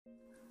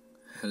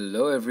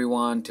Hello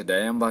everyone,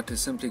 today I'm about to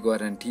simply go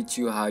ahead and teach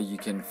you how you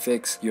can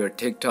fix your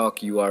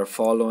TikTok you are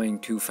following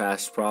too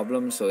fast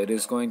problem. So it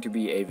is going to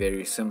be a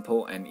very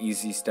simple and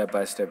easy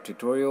step-by-step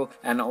tutorial,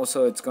 and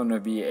also it's going to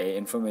be a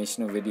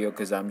informational video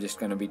because I'm just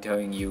going to be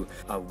telling you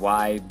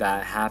why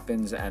that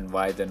happens and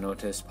why the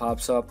notice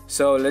pops up.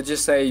 So let's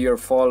just say you're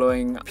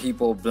following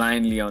people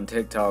blindly on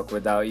TikTok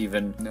without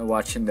even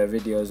watching their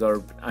videos,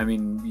 or I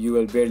mean you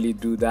will barely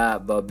do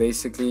that, but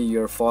basically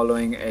you're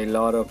following a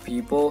lot of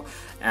people,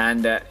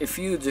 and if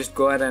you just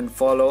go ahead and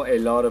follow a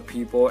lot of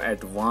people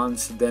at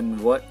once, then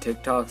what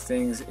TikTok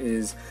thinks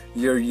is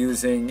you're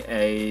using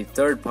a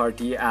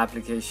third-party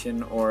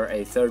application or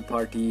a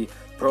third-party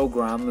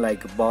program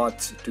like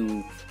bots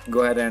to go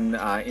ahead and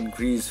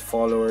increase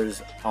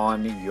followers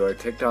on your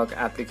TikTok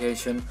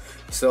application.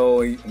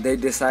 So they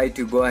decide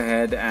to go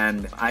ahead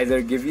and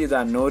either give you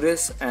that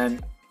notice,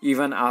 and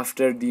even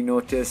after the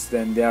notice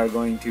then they are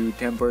going to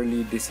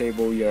temporarily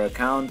disable your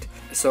account.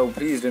 So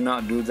please do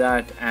not do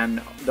that,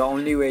 and the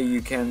only way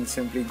you can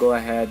simply go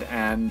ahead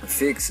and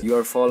fix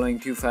your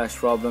following too fast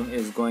problem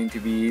is going to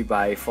be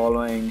by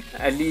following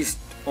at least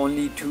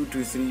only 2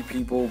 to 3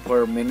 people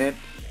per minute.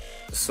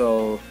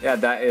 So yeah,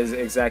 that is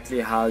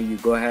exactly how you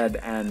go ahead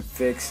and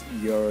fix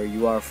your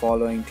you are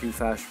following too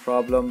fast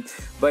problem.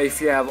 But if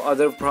you have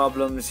other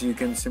problems, you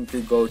can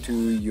simply go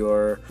to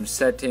your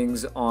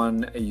settings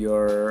on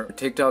your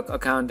TikTok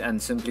account and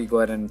simply go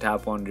ahead and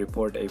tap on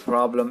report a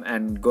problem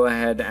and go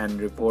ahead and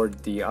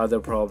report the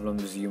other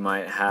problems you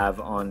might have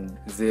on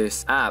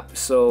this app.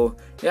 So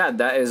yeah,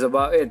 that is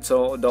about it.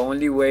 So the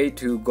only way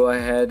to go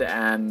ahead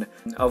and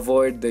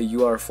avoid the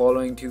you are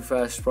following too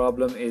fast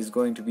problem is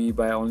going to be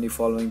by only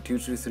following 2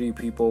 to 3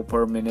 people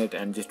per minute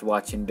and just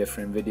watching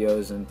different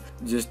videos and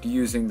just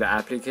using the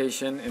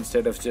application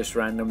instead of just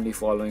randomly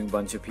following a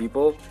bunch of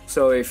people.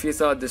 So if you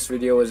thought this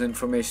video was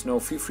informational,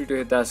 feel free to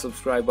hit that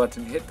subscribe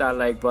button, hit that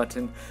like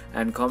button,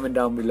 and comment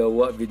down below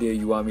what video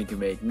you want me to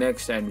make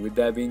next. And with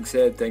that being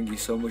said, thank you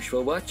so much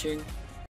for watching.